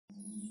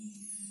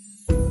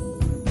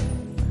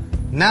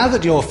Now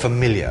that you're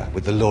familiar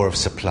with the law of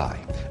supply,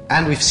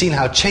 and we've seen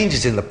how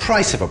changes in the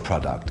price of a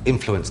product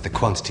influence the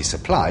quantity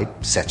supplied,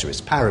 ceteris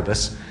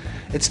paribus,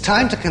 it's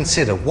time to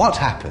consider what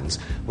happens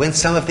when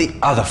some of the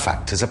other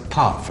factors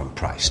apart from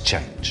price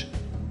change.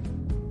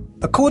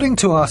 According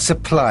to our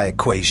supply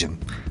equation,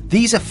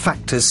 these are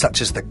factors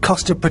such as the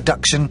cost of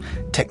production,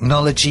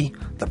 technology,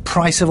 the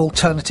price of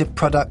alternative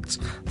products,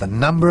 the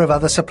number of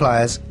other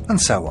suppliers,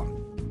 and so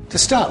on. To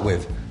start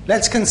with,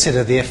 let's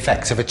consider the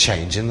effects of a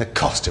change in the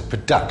cost of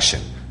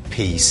production,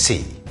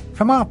 PC.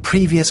 From our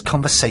previous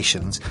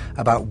conversations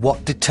about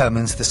what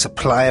determines the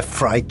supply of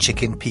fried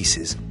chicken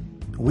pieces,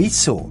 we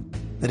saw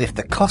that if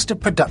the cost of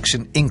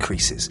production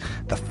increases,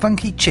 the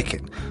funky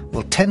chicken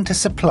will tend to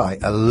supply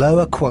a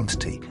lower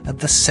quantity at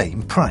the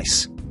same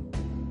price.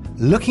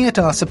 Looking at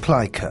our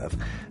supply curve,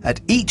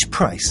 at each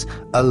price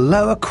a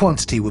lower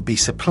quantity would be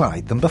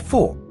supplied than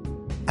before,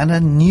 and a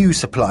new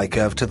supply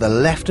curve to the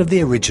left of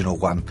the original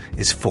one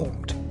is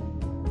formed.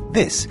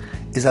 This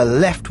is a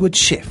leftward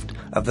shift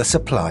of the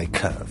supply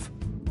curve.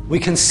 We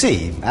can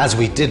see, as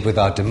we did with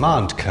our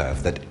demand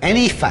curve, that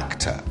any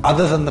factor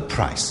other than the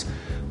price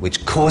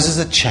which causes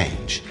a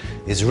change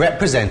is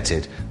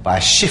represented by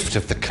a shift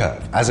of the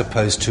curve as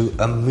opposed to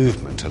a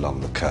movement along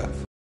the curve.